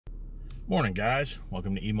Morning, guys.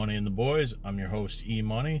 Welcome to E-Money and the Boys. I'm your host,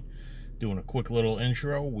 E-Money. Doing a quick little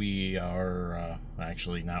intro. We are,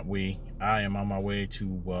 actually not we, I am on my way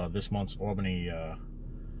to this month's Albany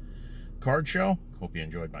card show. Hope you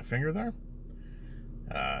enjoyed my finger there.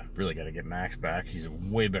 Really got to get Max back. He's a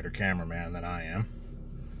way better cameraman than I am.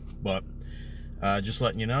 But just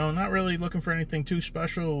letting you know, not really looking for anything too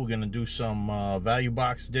special. We're going to do some value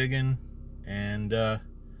box digging and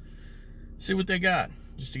see what they got,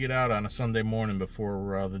 just to get out on a Sunday morning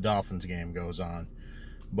before the Dolphins game goes on.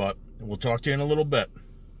 But we'll talk to you in a little bit.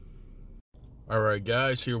 All right,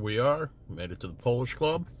 guys, here we are. Made it to the Polish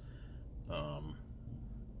Club. Film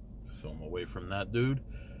away from that dude.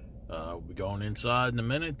 We'll be going inside in a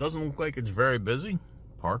minute. Doesn't look like it's very busy.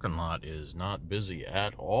 Parking lot is not busy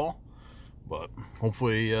at all. But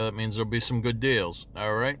hopefully it means there'll be some good deals.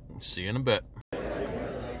 All right, see you in a bit.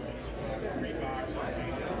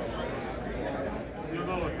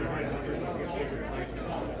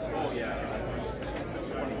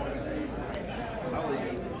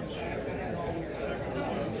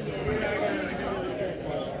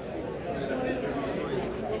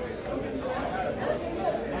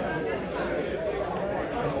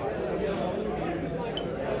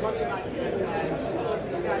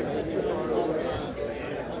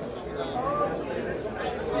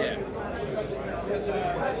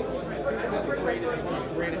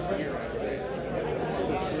 Greatest year, I would say.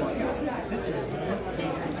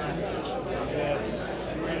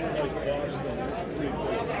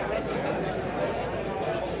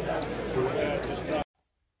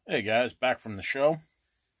 Hey guys, back from the show.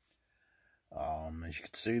 As you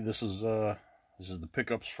can see, this is the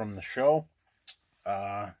pickups from the show.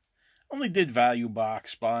 Only did value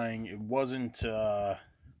box buying. It wasn't as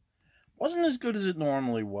good as it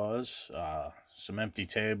normally was. Some empty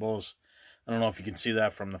tables. I don't know if you can see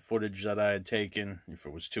that from the footage that I had taken, if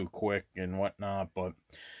it was too quick and whatnot, but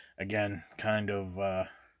again, kind of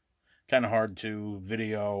hard to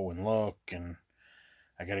video and look, and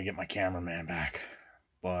I got to get my cameraman back.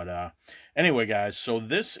 But anyway, guys, so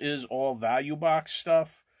this is all value box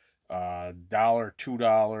stuff. $1,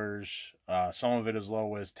 $2. Some of it as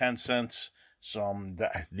low as 10 cents.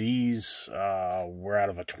 These were out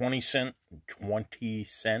of a 20 cent.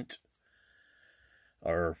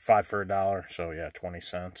 Or 5 for $1, so yeah, 20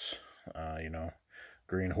 cents.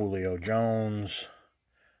 Green Julio Jones,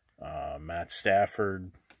 Matt Stafford,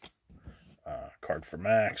 card for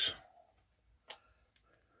Max,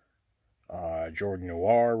 Jordan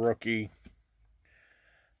Noir rookie,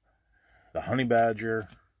 the Honey Badger,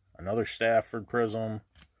 another Stafford Prism,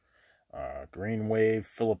 Green Wave,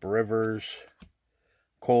 Phillip Rivers,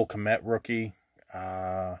 Cole Kmet rookie.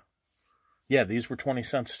 Yeah, these were 20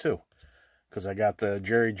 cents too. Because I got the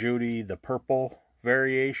Jerry Jeudy, the purple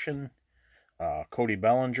variation. Cody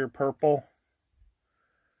Bellinger purple.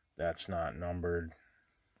 That's not numbered.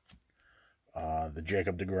 The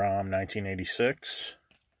Jacob deGrom 1986.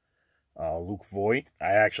 Luke Voigt. I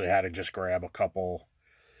actually had to just grab a couple.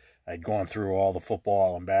 I'd gone through all the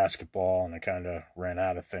football and basketball, and I kind of ran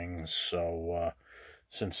out of things. So,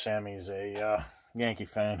 since Sammy's a Yankee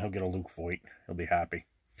fan, he'll get a Luke Voigt. He'll be happy.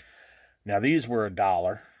 Now, these were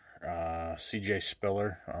 $1. CJ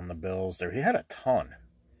Spiller on the Bills there. He had a ton.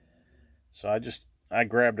 So I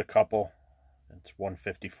grabbed a couple. It's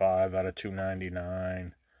 $155 out of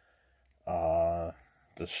 $299. The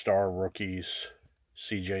star rookies,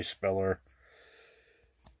 CJ Spiller.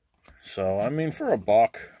 So, I mean, for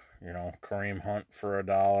 $1, Kareem Hunt for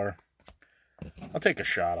 $1. I'll take a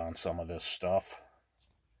shot on some of this stuff.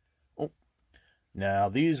 Oh, now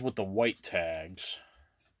these with the white tags.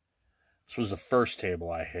 This was the first table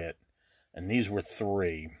I hit, and these were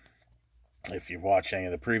 3. If you've watched any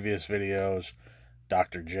of the previous videos,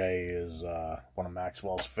 Dr. J is one of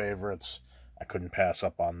Maxwell's favorites. I couldn't pass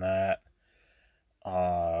up on that.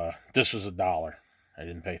 This was $1. I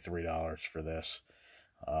didn't pay $3 for this.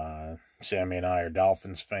 Sammy and I are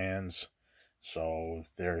Dolphins fans, so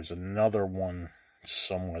there's another one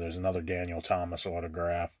somewhere. There's another Daniel Thomas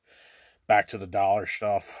autograph. Back to the dollar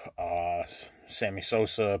stuff. Sammy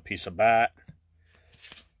Sosa, piece of bat.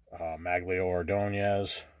 Maglio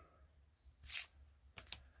Ordonez.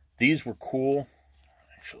 These were cool.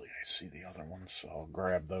 Actually, I see the other ones, so I'll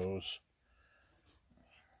grab those.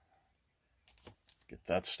 Get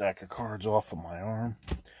that stack of cards off of my arm.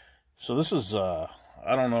 So this is, I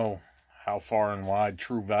don't know how far and wide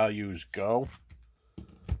True Values go,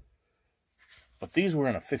 but these were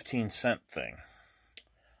in a 15-cent thing.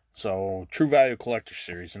 So, True Value Collector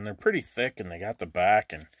Series, and they're pretty thick, and they got the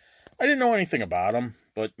back, and I didn't know anything about them,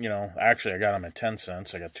 but, actually I got them at 10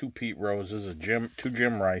 cents. I got 2 Pete Roses, 2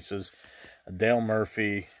 Jim Rices, a Dale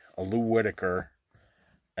Murphy, a Lou Whitaker,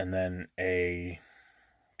 and then a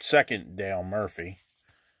second Dale Murphy.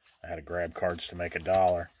 I had to grab cards to make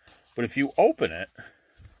 $1. But if you open it,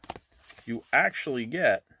 you actually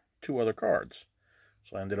get 2 other cards.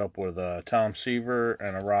 So I ended up with a Tom Seaver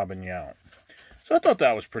and a Robin Yount. So I thought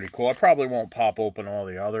that was pretty cool. I probably won't pop open all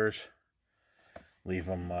the others. Leave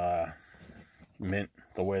them mint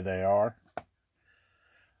the way they are.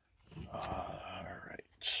 Alright,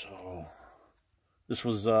 so this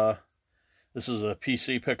is a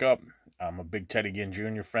PC pickup. I'm a big Teddy Ginn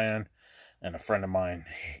Jr. fan, and a friend of mine,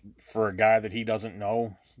 for a guy that he doesn't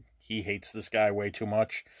know, he hates this guy way too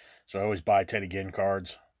much. So I always buy Teddy Ginn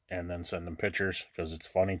cards and then send them pictures because it's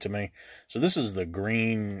funny to me. So this is the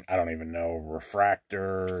green, I don't even know,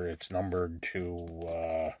 refractor. It's numbered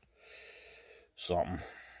to something.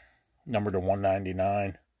 Numbered to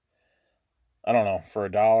 199. I don't know. For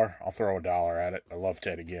 $1, I'll throw $1 at it. I love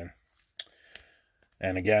Teddy Ginn.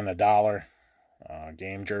 And again, $1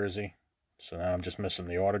 game jersey. So now I'm just missing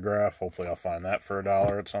the autograph. Hopefully I'll find that for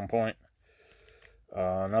 $1 at some point.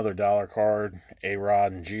 Another $1 card.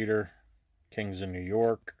 A-Rod and Jeter. Kings of New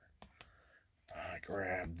York. I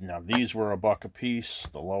grabbed... Now these were $1 a piece.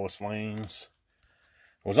 The Lois Lanes.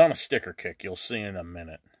 It was on a sticker kick. You'll see in a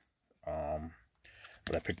minute.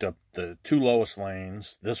 But I picked up the 2 Lois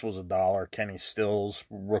Lanes. This was $1. Kenny Stills,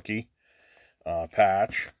 rookie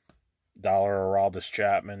patch. $1 Aroldis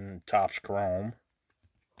Chapman, Topps Chrome.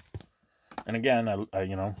 And again, I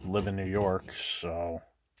you know, live in New York, so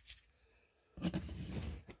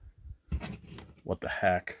what the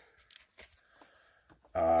heck?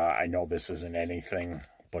 I know this isn't anything,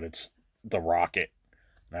 but it's the Rocket.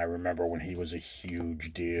 And I remember when he was a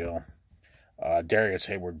huge deal. Darius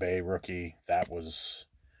Hayward-Bay rookie, that was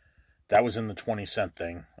in the 20-cent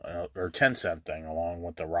thing, or 10-cent thing, along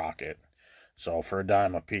with the Rocket. So for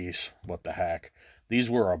 $0.10 a piece, what the heck? These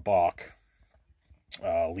were $1.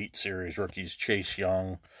 Elite Series rookies, Chase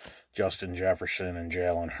Young, Justin Jefferson, and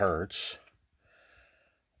Jalen Hurts.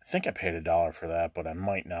 I think I paid $1 for that, but I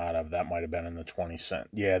might not have. That might have been in the 20-cent.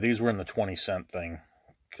 Yeah, these were in the 20-cent thing,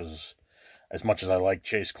 because as much as I like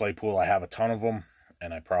Chase Claypool, I have a ton of them,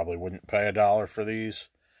 and I probably wouldn't pay $1 for these.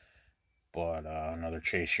 But another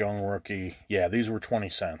Chase Young rookie. Yeah, these were 20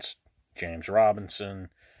 cents. James Robinson,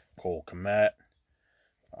 Cole Kmet.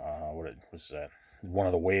 What was that? One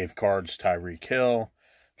of the wave cards, Tyreek Hill,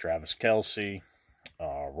 Travis Kelce,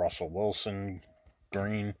 Russell Wilson,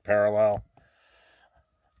 green, parallel.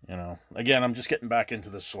 You know, again, I'm just getting back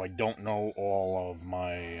into this, so I don't know all of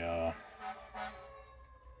my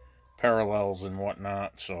parallels and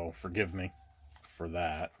whatnot, so forgive me for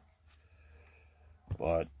that.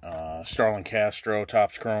 But Starlin Castro,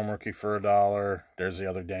 Topps Chrome rookie for $1. There's the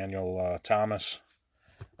other Daniel Thomas.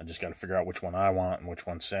 I just got to figure out which one I want and which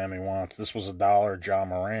one Sammy wants. This was $1. John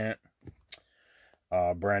Morant.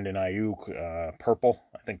 Brandon Ayuk, purple.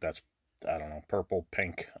 I think that's, I don't know, purple,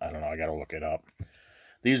 pink. I don't know. I got to look it up.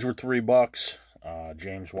 These were $3.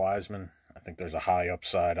 James Wiseman. I think there's a high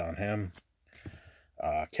upside on him.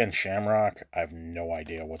 Ken Shamrock. I have no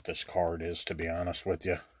idea what this card is, to be honest with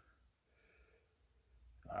you.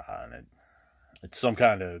 And it's some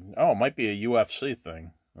kind of, oh, it might be a UFC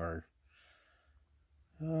thing, or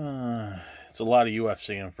it's a lot of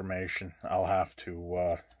UFC information. I'll have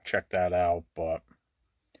to check that out, but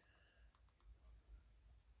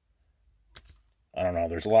I don't know.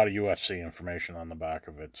 There's a lot of UFC information on the back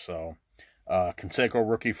of it. So, Canseco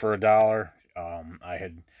rookie for $1.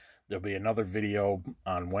 There'll be another video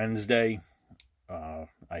on Wednesday.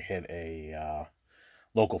 I hit a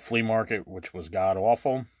local flea market, which was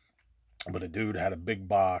god-awful. But a dude had a big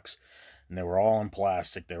box, and they were all in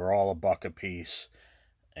plastic. They were all $1 a piece.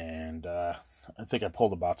 And I think I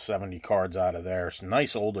pulled about 70 cards out of there. Some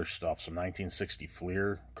nice older stuff, some 1960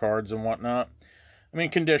 Fleer cards and whatnot. I mean,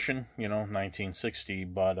 condition, you know, 1960,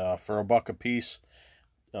 but for $1 a piece,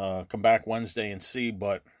 come back Wednesday and see.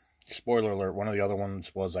 But spoiler alert, one of the other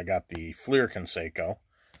ones was I got the Fleer Canseco.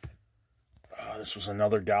 This was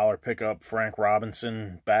another $1 pickup, Frank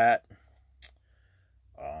Robinson bat.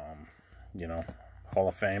 You know, Hall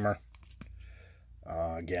of Famer.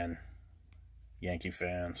 Again, Yankee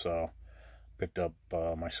fan, so picked up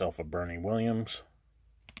myself a Bernie Williams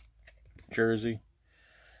jersey.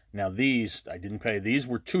 Now these, I didn't pay. These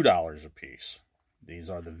were $2 a piece. These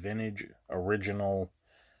are the vintage original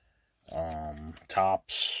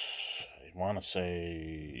Topps. I want to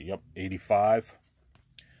say, yep, 85.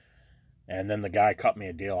 And then the guy cut me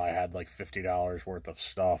a deal. I had like $50 worth of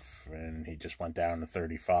stuff, and he just went down to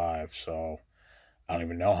 35. So I don't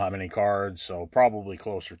even know how many cards. So probably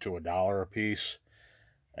closer to $1 a piece.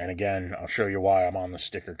 And again, I'll show you why I'm on the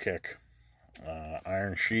sticker kick.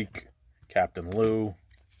 Iron Sheik, Captain Lou,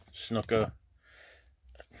 Snuka,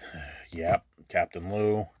 yep, Captain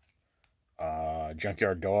Lou,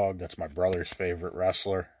 Junkyard Dog, that's my brother's favorite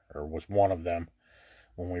wrestler, or was one of them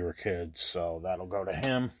when we were kids, so that'll go to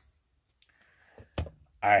him.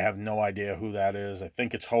 I have no idea who that is. I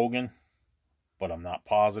think it's Hogan, but I'm not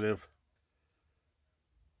positive.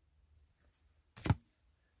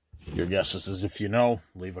 Your guesses is if you know,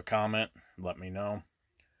 leave a comment, let me know.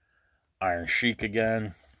 Iron Sheik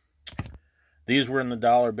again. These were in the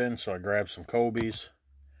dollar bin, so I grabbed some Kobe's.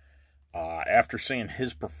 After seeing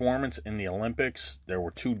his performance in the Olympics, there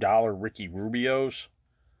were $2 Ricky Rubios.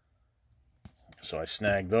 So I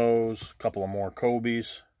snagged those. A couple of more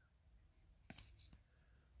Kobe's.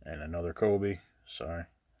 And another Kobe. Sorry.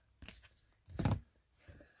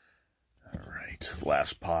 Alright,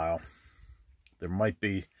 last pile.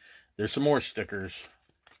 There's some more stickers.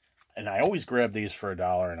 And I always grab these for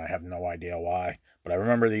 $1, and I have no idea why. But I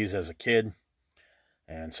remember these as a kid.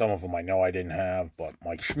 And some of them I know I didn't have. But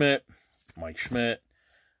Mike Schmidt.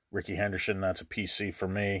 Ricky Henderson, that's a PC for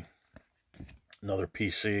me. Another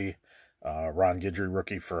PC. Ron Guidry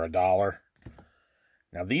rookie for $1.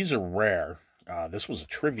 Now, these are rare. This was a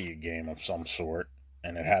trivia game of some sort.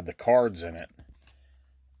 And it had the cards in it.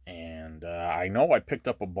 And I know I picked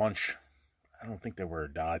up a bunch. I don't think they were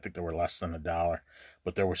 $1. I think they were less than $1.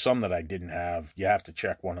 But there were some that I didn't have. You have to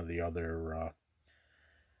check one of the other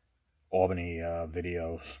Albany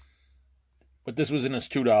videos. But this was in his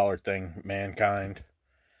 $2 thing. Mankind.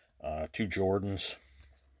 2 Jordans.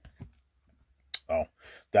 Oh,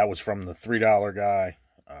 that was from the $3 guy.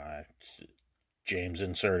 James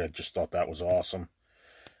Insert. I just thought that was awesome.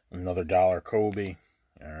 Another $1 Kobe.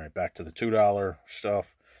 Alright, back to the $2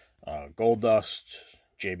 stuff. Gold Dust.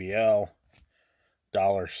 JBL.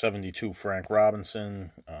 $1.72 Frank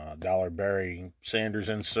Robinson, $1 Barry Sanders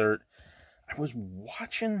insert. I was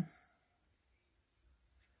watching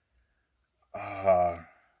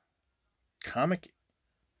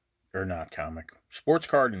Sports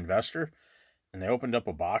Card Investor, and they opened up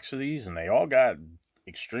a box of these, and they all got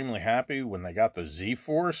extremely happy when they got the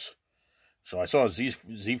Z-Force. So I saw a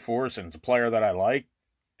Z-Force, and it's a player that I like,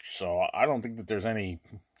 so I don't think that there's any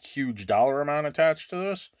huge dollar amount attached to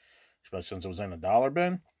this. Especially since it was in a dollar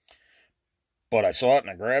bin. But I saw it and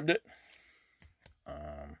I grabbed it.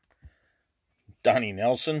 Donnie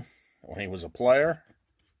Nelson, when he was a player.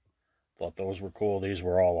 Thought those were cool. These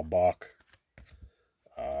were all $1.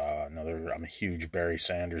 I'm a huge Barry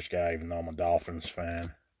Sanders guy, even though I'm a Dolphins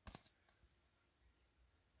fan.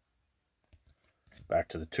 Back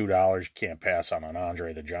to the $2. You can't pass on an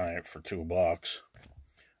Andre the Giant for $2.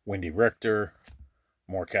 Wendy Richter.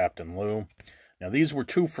 More Captain Lou. Now, these were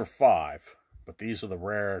 2 for $5, but these are the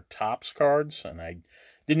rare Topps cards, and I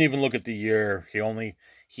didn't even look at the year. I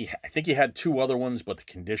think he had 2 other ones, but the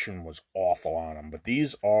condition was awful on them. But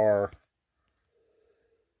these are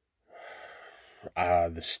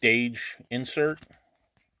the stage insert.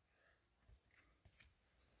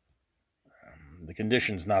 The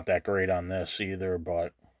condition's not that great on this either,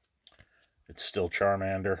 but it's still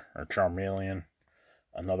Charmander, or Charmeleon.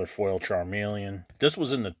 Another foil Charmeleon. This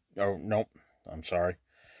was in the... Oh, nope. I'm sorry.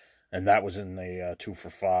 And that was in the 2 for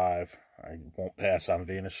 $5. I won't pass on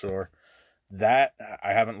Venusaur. That,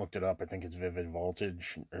 I haven't looked it up. I think it's Vivid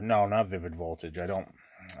Voltage. No, not Vivid Voltage.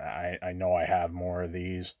 I know I have more of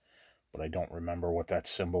these, but I don't remember what that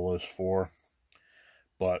symbol is for.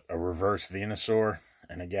 But a reverse Venusaur.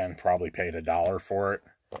 And again, probably paid $1 for it.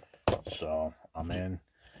 So, I'm in.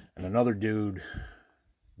 And another dude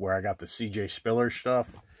where I got the CJ Spiller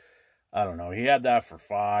stuff. I don't know. He had that for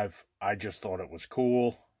 $5. I just thought it was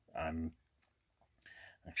cool.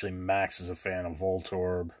 Actually, Max is a fan of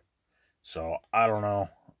Voltorb. So, I don't know.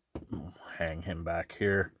 Hang him back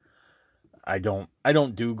here. I don't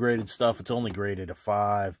do graded stuff. It's only graded a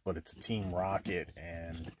 5, but it's a Team Rocket.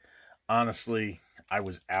 And honestly, I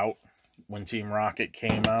was out when Team Rocket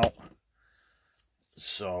came out.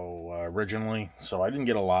 So, originally. So, I didn't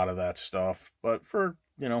get a lot of that stuff. But for,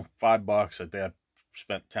 $5, I think I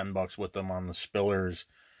spent $10 with them on the Spillers.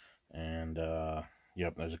 And,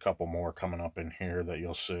 yep, there's a couple more coming up in here that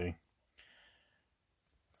you'll see.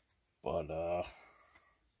 But,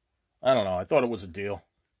 I don't know. I thought it was a deal.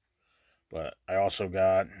 But I also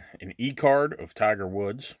got an E-card of Tiger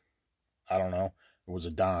Woods. I don't know. It was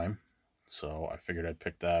 $0.10. So I figured I'd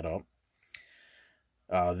pick that up.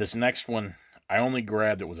 This next one, I only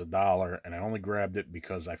grabbed, it was $1. And I only grabbed it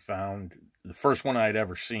because I found the first one I'd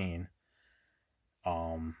ever seen.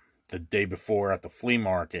 The day before at the flea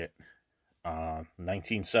market.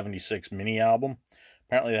 1976 mini album.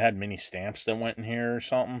 Apparently they had mini stamps that went in here or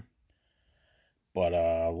something. But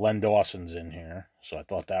Len Dawson's in here, so I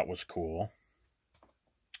thought that was cool.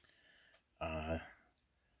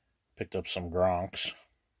 Picked up some Gronks,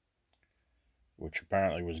 which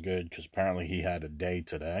apparently was good, because apparently he had a day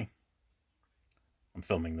today. I'm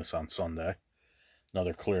filming this on Sunday.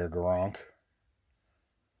 Another clear Gronk.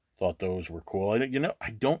 Thought those were cool. I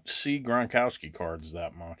don't see Gronkowski cards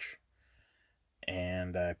that much.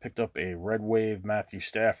 And I picked up a Red Wave Matthew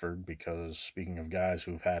Stafford, because speaking of guys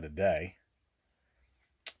who've had a day,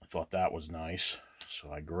 I thought that was nice.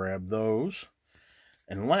 So I grabbed those.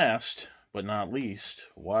 And last but not least,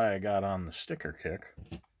 why I got on the sticker kick.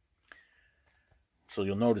 So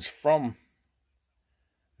you'll notice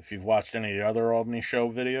if you've watched any of the other Albany show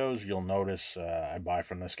videos, you'll notice I buy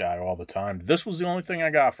from this guy all the time. This was the only thing I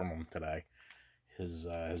got from him today. His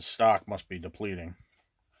stock must be depleting.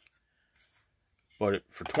 But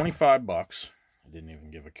for 25 bucks, I didn't even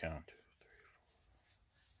give a count.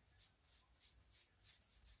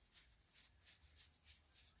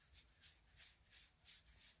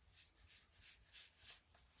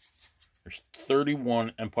 There's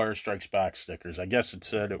 31 Empire Strikes Back stickers. I guess it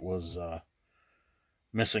said it was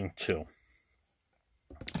missing 2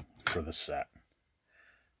 for the set.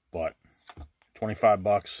 But 25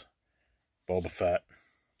 bucks, Boba Fett,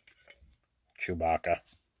 Chewbacca,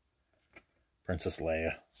 Princess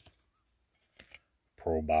Leia,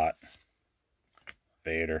 Probot,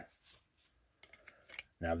 Vader.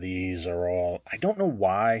 Now these are all, I don't know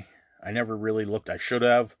why. I never really looked. I should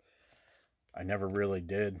have. I never really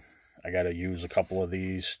did. I got to use a couple of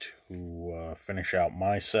these to finish out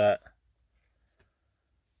my set.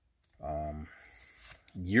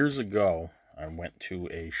 Years ago, I went to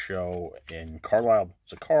a show in Carlisle.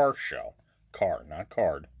 It's a car show. Car, not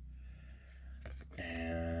card.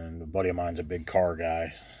 And a buddy of mine's a big car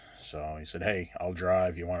guy. So he said, hey, I'll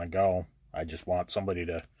drive. You want to go? I just want somebody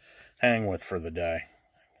to hang with for the day,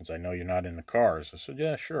 because I know you're not into cars. I said,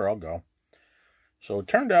 yeah, sure, I'll go. So it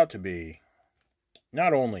turned out to be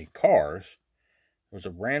not only cars, there was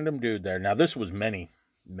a random dude there. Now, this was many,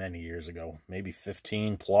 many years ago, maybe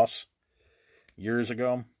 15 plus years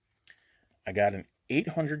ago. I got an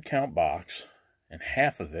 800 count box, and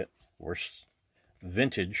half of it were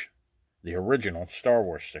vintage, the original Star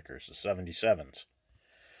Wars stickers, the 77s.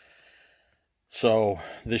 So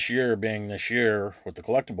this year being this year, with the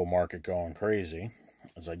collectible market going crazy,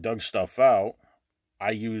 as I dug stuff out,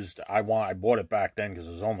 I bought it back then because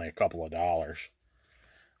it was only a couple of dollars.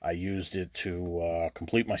 I used it to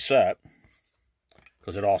complete my set,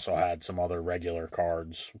 because it also had some other regular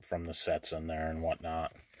cards from the sets in there and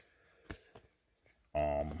whatnot.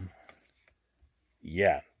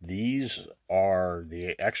 Yeah, these are,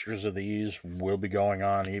 the extras of these will be going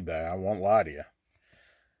on eBay. I won't lie to you,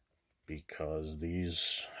 because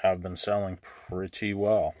these have been selling pretty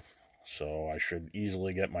well. So I should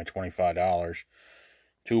easily get my $25.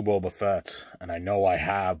 2 Boba Fett's, and I know I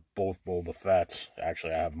have both Boba Fett's.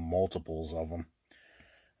 Actually, I have multiples of them.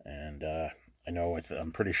 And I know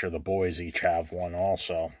I'm pretty sure the boys each have one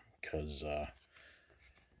also, because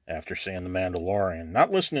after seeing The Mandalorian,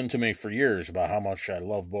 not listening to me for years about how much I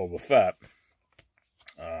love Boba Fett,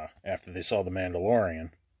 after they saw The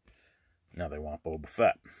Mandalorian, now they want Boba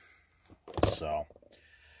Fett. So,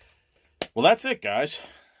 well, that's it, guys.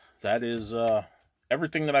 That is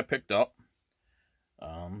everything that I picked up. It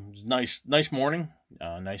was nice morning.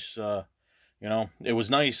 It was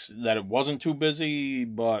nice that it wasn't too busy,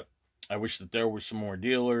 but I wish that there were some more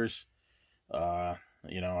dealers. I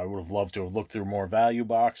would have loved to have looked through more value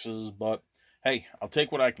boxes, but hey, I'll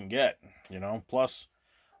take what I can get, Plus,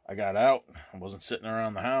 I got out. I wasn't sitting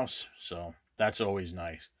around the house, so that's always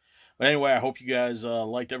nice. But anyway, I hope you guys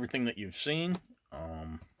liked everything that you've seen.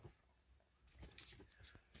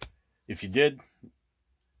 If you did,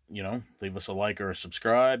 leave us a like or a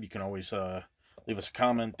subscribe. You can always leave us a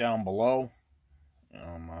comment down below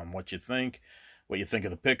on what you think of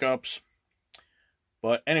the pickups.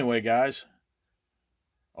 But anyway, guys,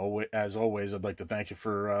 as always, I'd like to thank you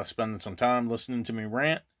for spending some time listening to me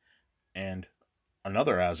rant. And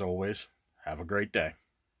as always, have a great day.